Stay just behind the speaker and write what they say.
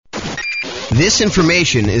This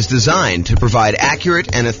information is designed to provide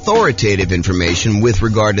accurate and authoritative information with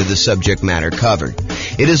regard to the subject matter covered.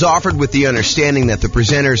 It is offered with the understanding that the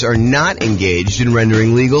presenters are not engaged in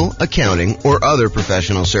rendering legal, accounting, or other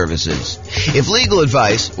professional services. If legal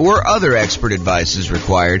advice or other expert advice is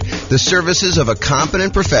required, the services of a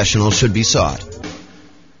competent professional should be sought.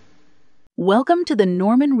 Welcome to the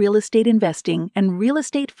Norman Real Estate Investing and Real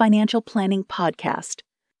Estate Financial Planning Podcast.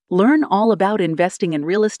 Learn all about investing in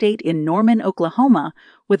real estate in Norman, Oklahoma,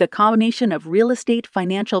 with a combination of real estate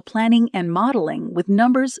financial planning and modeling with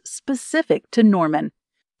numbers specific to Norman,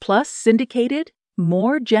 plus syndicated,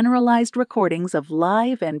 more generalized recordings of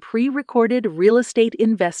live and pre-recorded real estate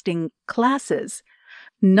investing classes,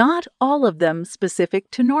 not all of them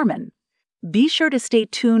specific to Norman. Be sure to stay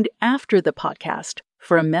tuned after the podcast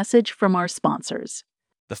for a message from our sponsors.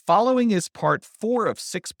 The following is part 4 of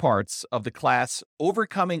 6 parts of the class,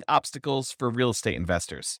 Overcoming Obstacles for Real Estate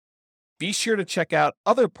Investors. Be sure to check out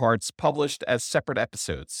other parts published as separate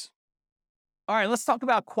episodes. All right, let's talk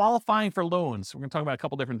about qualifying for loans. We're going to talk about a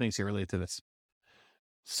couple different things here related to this.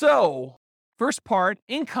 So, first part,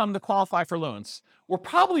 income to qualify for loans. We're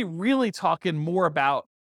probably really talking more about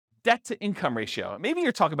debt to income ratio. Maybe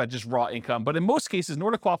you're talking about just raw income, but in most cases, in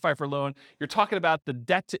order to qualify for a loan, you're talking about the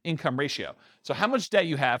debt to income ratio. So how much debt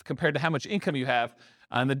you have compared to how much income you have,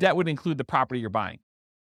 and the debt would include the property you're buying.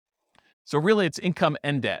 So really it's income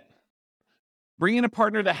and debt. Bring in a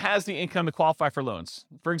partner that has the income to qualify for loans.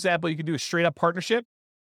 For example, you could do a straight up partnership,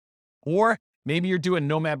 or maybe you're doing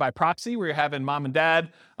nomad by proxy where you're having mom and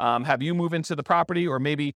dad have you move into the property, or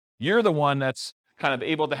maybe you're the one that's kind of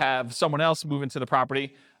able to have someone else move into the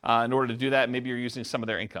property. In order to do that, maybe you're using some of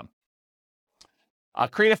their income.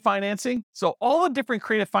 Creative financing. So all the different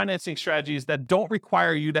creative financing strategies that don't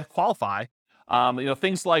require you to qualify,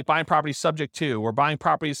 things like buying properties subject to, or buying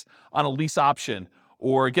properties on a lease option,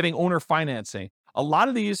 or getting owner financing. A lot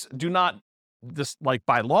of these do not, just like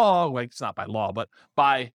by law, like it's not by law, but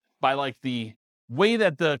by like the way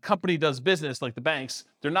that the company does business, like the banks,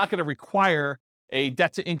 they're not going to require a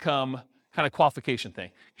debt to income kind of qualification thing.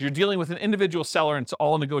 You're dealing with an individual seller and it's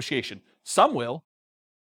all negotiation. Some will,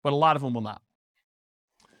 but a lot of them will not.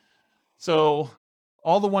 So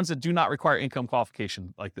all the ones that do not require income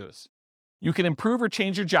qualification like those. You can improve or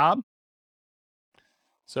change your job.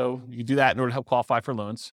 So you can do that in order to help qualify for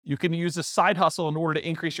loans. You can use a side hustle in order to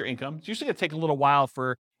increase your income. It's usually going to take a little while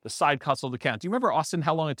for the side hustle to count. Do you remember, Austin,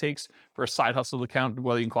 how long it takes for a side hustle to count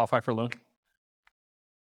whether you can qualify for a loan?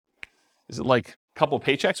 Is it like couple of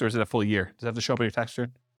paychecks, or is it a full year? Does it have to show up on your tax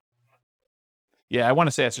return? Yeah, I want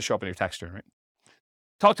to say it has to show up on your tax return, right?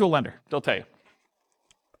 Talk to a lender. They'll tell you.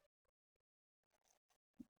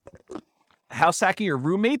 House hacking your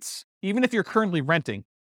roommates, even if you're currently renting.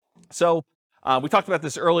 So we talked about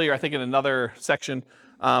this earlier, I think in another section,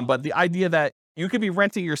 but the idea that you could be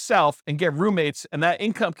renting yourself and get roommates, and that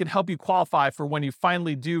income can help you qualify for when you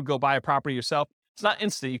finally do go buy a property yourself. It's not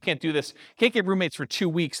instant. You can't do this. You can't get roommates for 2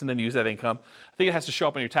 weeks and then use that income. I think it has to show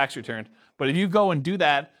up on your tax return. But if you go and do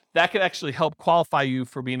that, that could actually help qualify you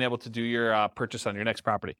for being able to do your purchase on your next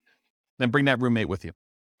property. Then bring that roommate with you.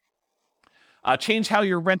 Change how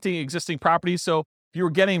you're renting existing properties. So if you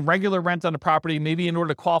were getting regular rent on a property, maybe in order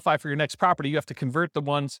to qualify for your next property, you have to convert the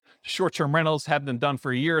ones to short-term rentals, have them done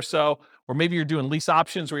for a year or so. Or maybe you're doing lease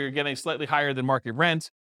options where you're getting slightly higher than market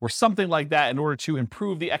rent, or something like that in order to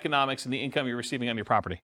improve the economics and the income you're receiving on your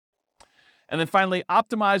property. And then finally,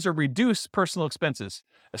 optimize or reduce personal expenses,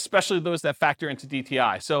 especially those that factor into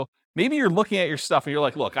DTI. So maybe you're looking at your stuff and you're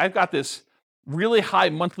like, look, I've got this really high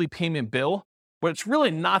monthly payment bill, but it's really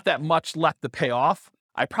not that much left to pay off.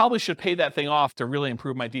 I probably should pay that thing off to really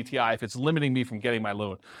improve my DTI if it's limiting me from getting my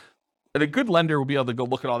loan. And a good lender will be able to go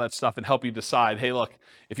look at all that stuff and help you decide, hey, look,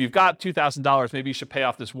 if you've got $2,000, maybe you should pay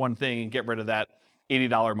off this one thing and get rid of that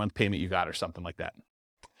 $80 a month payment you got or something like that.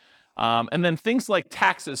 And then things like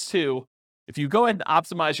taxes too. If you go ahead and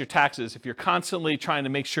optimize your taxes, if you're constantly trying to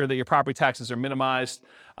make sure that your property taxes are minimized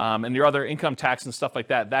and your other income tax and stuff like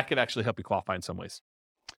that, that could actually help you qualify in some ways.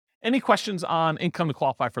 Any questions on income to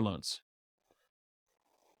qualify for loans?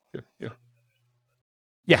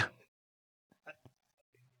 Yeah.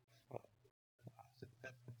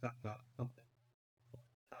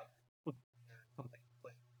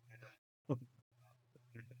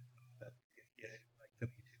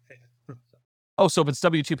 Oh, so if it's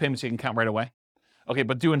W-2 payments, you can count right away? Okay,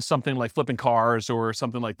 but doing something like flipping cars or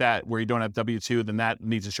something like that where you don't have W-2, then that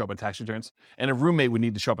needs to show up on tax returns. And a roommate would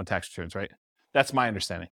need to show up on tax returns, right? That's my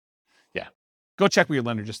understanding. Yeah. Go check with your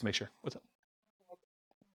lender just to make sure. What's up?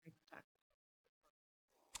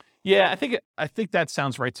 Yeah, I think that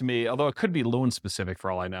sounds right to me, although it could be loan specific for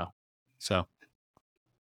all I know. So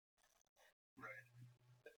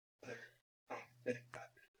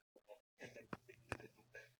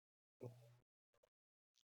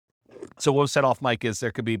So what was set off, Mike, is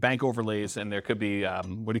there could be bank overlays and there could be,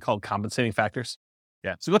 compensating factors.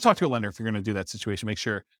 Yeah. So go talk to a lender if you're going to do that situation. Make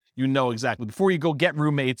sure you know exactly before you go get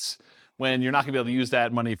roommates when you're not going to be able to use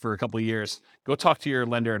that money for a couple of years. Go talk to your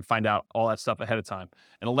lender and find out all that stuff ahead of time.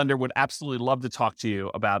 And a lender would absolutely love to talk to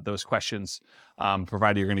you about those questions,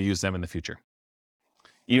 provided you're going to use them in the future,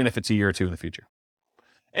 even if it's a year or two in the future.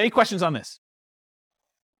 Any questions on this?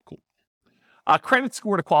 Cool. Credit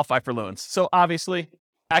score to qualify for loans. So obviously,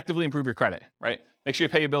 actively improve your credit, right? Make sure you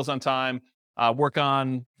pay your bills on time, work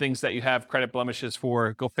on things that you have credit blemishes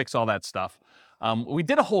for, go fix all that stuff. We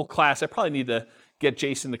did a whole class. I probably need to get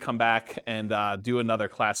Jason to come back and do another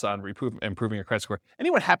class on improving your credit score.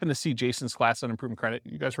 Anyone happen to see Jason's class on improving credit?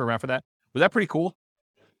 You guys were around for that? Was that pretty cool?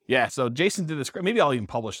 Yeah, so Jason did this. Maybe I'll even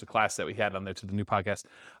publish the class that we had on there to the new podcast.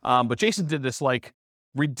 But Jason did this like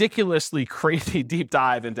ridiculously crazy deep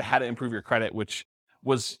dive into how to improve your credit, which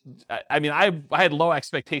was, I mean, I had low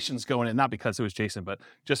expectations going in, not because it was Jason, but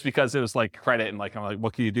just because it was like credit and like, I'm like,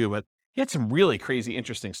 what can you do? But he had some really crazy,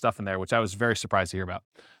 interesting stuff in there, which I was very surprised to hear about.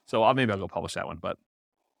 So maybe I'll go publish that one, but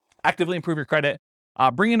actively improve your credit.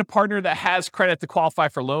 Bring in a partner that has credit to qualify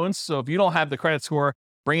for loans. So if you don't have the credit score,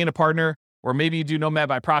 bring in a partner, or maybe you do Nomad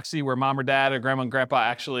by proxy where mom or dad or grandma and grandpa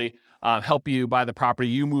actually help you buy the property.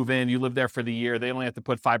 You move in, you live there for the year. They only have to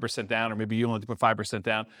put 5% down, or maybe you only have to put 5%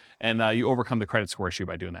 down, and you overcome the credit score issue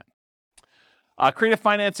by doing that. Creative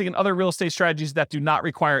financing and other real estate strategies that do not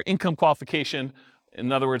require income qualification,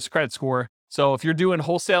 in other words, credit score. So if you're doing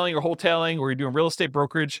wholesaling or wholetailing, or you're doing real estate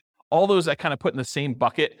brokerage, all those I kind of put in the same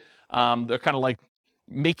bucket. They're kind of like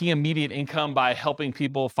making immediate income by helping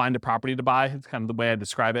people find a property to buy. It's kind of the way I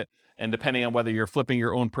describe it. And depending on whether you're flipping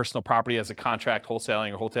your own personal property as a contract,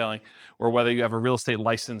 wholesaling or wholetailing, or whether you have a real estate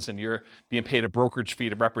license and you're being paid a brokerage fee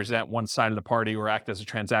to represent one side of the party or act as a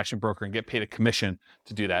transaction broker and get paid a commission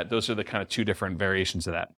to do that. Those are the kind of two different variations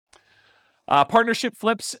of that. Partnership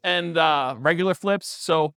flips and regular flips.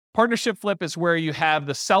 So partnership flip is where you have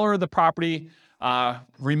the seller of the property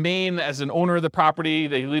remain as an owner of the property.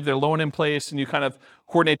 They leave their loan in place and you kind of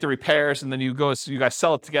coordinate the repairs, and then you guys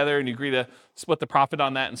sell it together and you agree to split the profit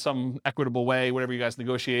on that in some equitable way, whatever you guys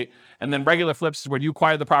negotiate. And then regular flips is where you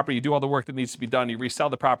acquire the property, you do all the work that needs to be done, you resell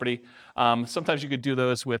the property. Sometimes you could do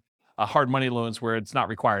those with hard money loans where it's not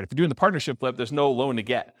required. If you're doing the partnership flip, there's no loan to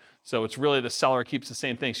get. So it's really the seller keeps the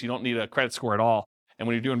same thing, so you don't need a credit score at all. And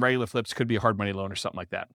when you're doing regular flips, it could be a hard money loan or something like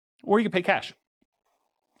that. Or you can pay cash.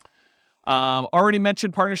 Already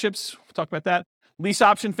mentioned partnerships. We'll talk about that. Lease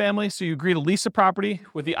option family. So you agree to lease a property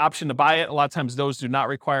with the option to buy it. A lot of times those do not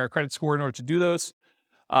require a credit score in order to do those.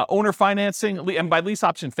 Owner financing. And by lease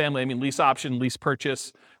option family, I mean lease option, lease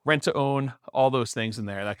purchase, rent to own, all those things in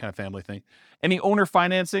there, that kind of family thing. Any owner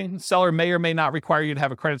financing, seller may or may not require you to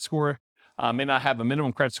have a credit score, may not have a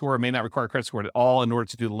minimum credit score, may not require a credit score at all in order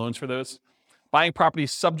to do the loans for those. Buying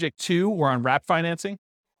properties subject to or on wrap financing.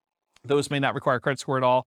 Those may not require a credit score at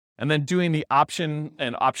all. And then doing the option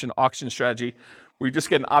and option auction strategy, where you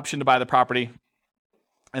just get an option to buy the property,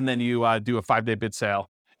 and then you do a 5-day bid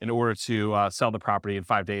sale in order to sell the property in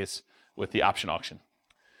 5 days with the option auction.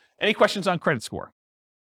 Any questions on credit score?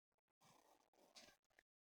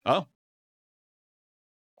 Oh.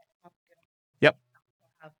 Yep.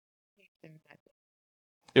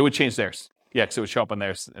 It would change theirs. Yeah, because it would show up on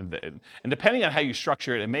theirs. And depending on how you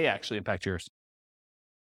structure it, it may actually impact yours.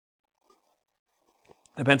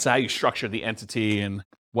 Depends on how you structure the entity and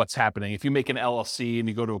what's happening. If you make an LLC and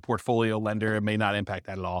you go to a portfolio lender, it may not impact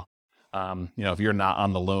that at all. If you're not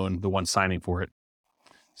on the loan, the one signing for it.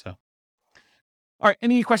 So, all right,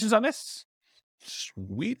 any questions on this?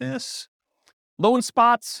 Sweetness. Loan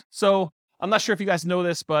spots. So I'm not sure if you guys know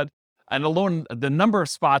this, but the number of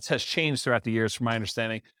spots has changed throughout the years from my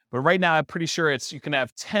understanding. But right now, I'm pretty sure you can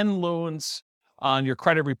have 10 loans on your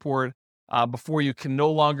credit report before you can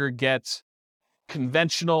no longer get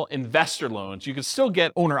conventional investor loans. You can still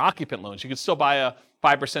get owner-occupant loans. You can still buy a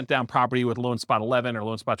 5% down property with loan spot 11 or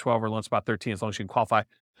loan spot 12 or loan spot 13 as long as you can qualify.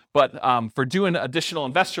 But for doing additional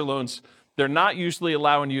investor loans, they're not usually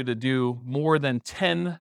allowing you to do more than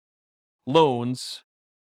 10 loans.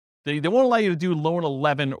 They won't allow you to do loan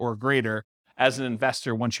 11 or greater as an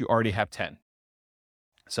investor once you already have 10.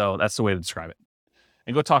 So that's the way to describe it.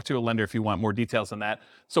 And go talk to a lender if you want more details on that.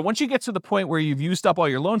 So once you get to the point where you've used up all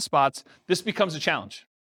your loan spots, this becomes a challenge.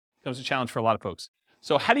 It becomes a challenge for a lot of folks.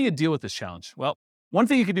 So how do you deal with this challenge? Well, one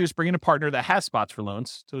thing you can do is bring in a partner that has spots for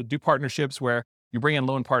loans. So do partnerships where you bring in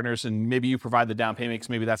loan partners and maybe you provide the down payment because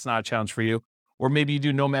maybe that's not a challenge for you. Or maybe you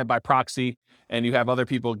do Nomad by proxy and you have other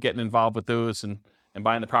people getting involved with those and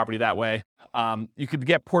buying the property that way. You could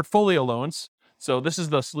get portfolio loans. So this is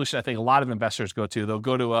the solution I think a lot of investors go to. They'll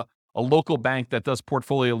go to a a local bank that does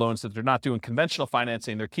portfolio loans, that they're not doing conventional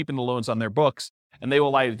financing, they're keeping the loans on their books, and they will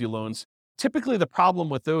allow you to do loans. Typically, the problem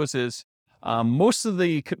with those is most of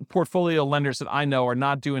the portfolio lenders that I know are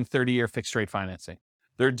not doing 30-year fixed rate financing.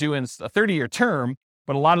 They're doing a 30-year term,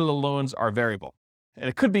 but a lot of the loans are variable. And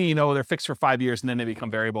it could be, they're fixed for 5 years and then they become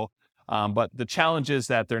variable. But the challenge is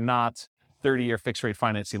that they're not 30-year fixed rate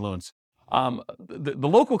financing loans. The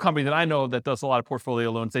local company that I know that does a lot of portfolio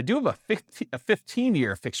loans, they do have a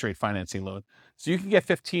 15-year fixed rate financing loan. So you can get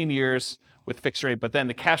 15 years with fixed rate, but then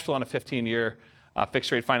the cash flow on a 15-year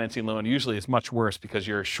fixed rate financing loan usually is much worse because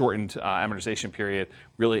your shortened amortization period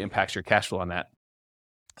really impacts your cash flow on that.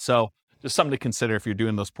 So just something to consider if you're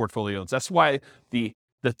doing those portfolio loans. That's why the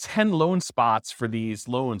 10 loan spots for these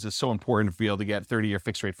loans is so important to be able to get 30-year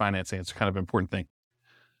fixed rate financing. It's kind of an important thing.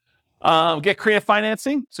 Get creative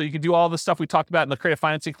financing. So you can do all the stuff we talked about in the creative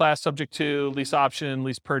financing class, subject to lease option,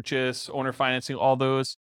 lease purchase, owner financing, all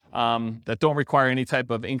those that don't require any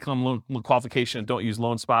type of income loan qualification and don't use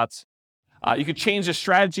loan spots. You could change the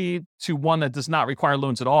strategy to one that does not require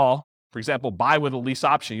loans at all. For example, buy with a lease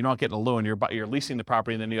option. You're not getting a loan. You're leasing the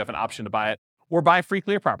property, and then you have an option to buy it. Or buy free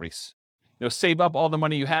clear properties. Save up all the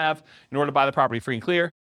money you have in order to buy the property free and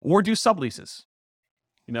clear. Or do subleases.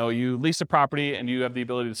 You lease a property, and you have the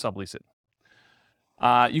ability to sublease it.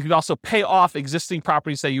 You can also pay off existing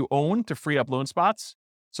properties that you own to free up loan spots.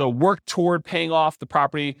 So work toward paying off the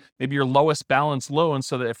property, maybe your lowest balance loan,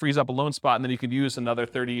 so that it frees up a loan spot, and then you could use another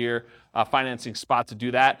 30-year financing spot to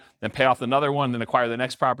do that, then pay off another one, then acquire the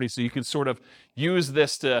next property. So you can sort of use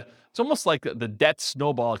this it's almost like the debt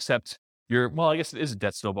snowball, except I guess it is a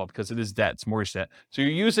debt snowball because it is debt, it's mortgage debt. So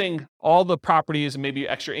you're using all the properties and maybe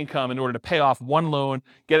extra income in order to pay off one loan,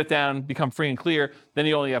 get it down, become free and clear. Then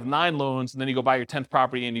you only have 9 loans, and then you go buy your 10th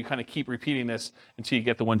property, and you kind of keep repeating this until you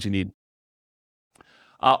get the ones you need.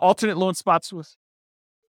 Alternate loan spots with...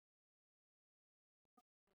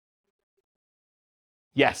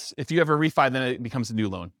 Yes, if you have a refi, then it becomes a new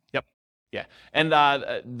loan. Yep, yeah. And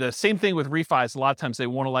the same thing with refis. A lot of times they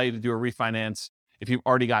won't allow you to do a refinance if you've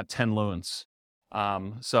already got 10 loans.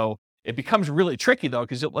 So it becomes really tricky though,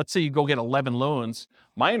 because let's say you go get 11 loans.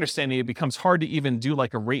 My understanding, it becomes hard to even do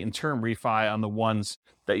like a rate and term refi on the ones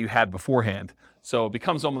that you had beforehand. So it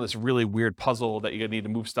becomes almost this really weird puzzle that you need to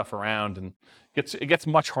move stuff around, and it gets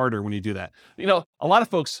much harder when you do that. A lot of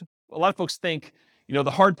folks think,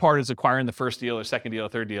 the hard part is acquiring the first deal or second deal or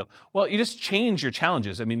third deal. Well, you just change your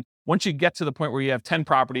challenges. I mean, once you get to the point where you have 10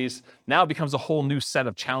 properties, now it becomes a whole new set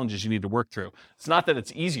of challenges you need to work through. It's not that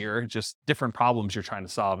it's easier, just different problems you're trying to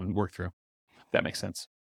solve and work through. If that makes sense.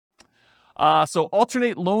 So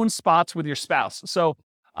alternate loan spots with your spouse. So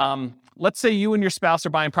let's say you and your spouse are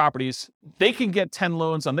buying properties. They can get 10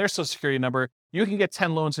 loans on their Social Security number. You can get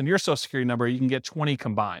 10 loans on your Social Security number. You can get 20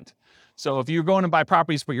 combined. So if you're going to buy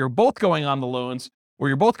properties, but you're both going on the loans, or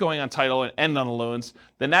you're both going on title and end on the loans,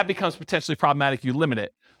 then that becomes potentially problematic. You limit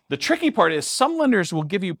it. The tricky part is some lenders will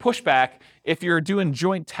give you pushback if you're doing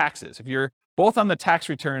joint taxes. If you're both on the tax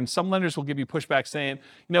return, some lenders will give you pushback saying,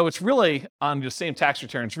 it's really on the same tax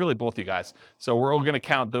return. It's really both you guys. So we're all going to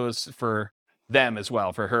count those for them as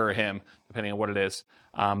well, for her or him, depending on what it is,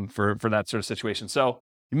 for that sort of situation. So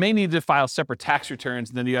you may need to file separate tax returns,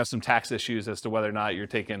 and then you have some tax issues as to whether or not you're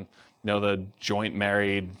taking, the joint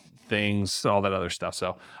married things, all that other stuff.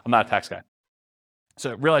 So I'm not a tax guy.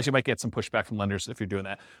 So realize you might get some pushback from lenders if you're doing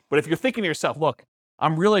that. But if you're thinking to yourself, look,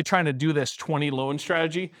 I'm really trying to do this 20 loan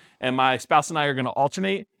strategy, and my spouse and I are going to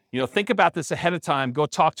alternate, think about this ahead of time. Go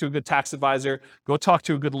talk to a good tax advisor, go talk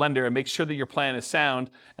to a good lender, and make sure that your plan is sound.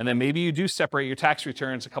 And then maybe you do separate your tax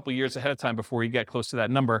returns a couple years ahead of time before you get close to that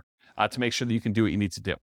number to make sure that you can do what you need to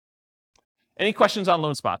do. Any questions on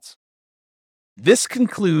loan spots? This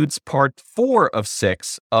concludes part 4 of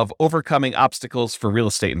 6 of Overcoming Obstacles for Real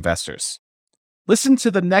Estate Investors. Listen to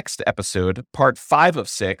the next episode, part 5 of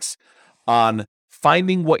 6, on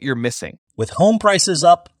finding what you're missing. With home prices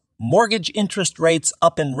up, mortgage interest rates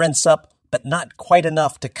up and rents up, but not quite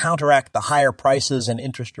enough to counteract the higher prices and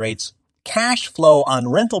interest rates, cash flow on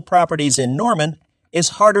rental properties in Norman is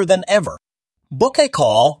harder than ever. Book a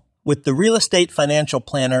call with the Real Estate Financial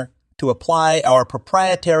Planner to apply our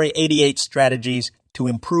proprietary 88 strategies to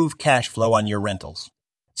improve cash flow on your rentals.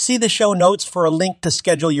 See the show notes for a link to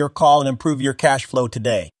schedule your call and improve your cash flow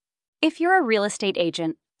today. If you're a real estate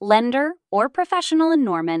agent, lender, or professional in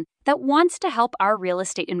Norman that wants to help our real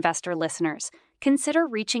estate investor listeners, consider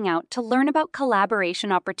reaching out to learn about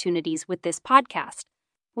collaboration opportunities with this podcast.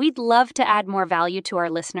 We'd love to add more value to our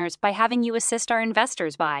listeners by having you assist our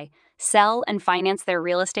investors buy, sell, and finance their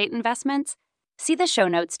real estate investments. See the show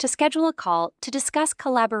notes to schedule a call to discuss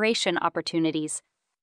collaboration opportunities.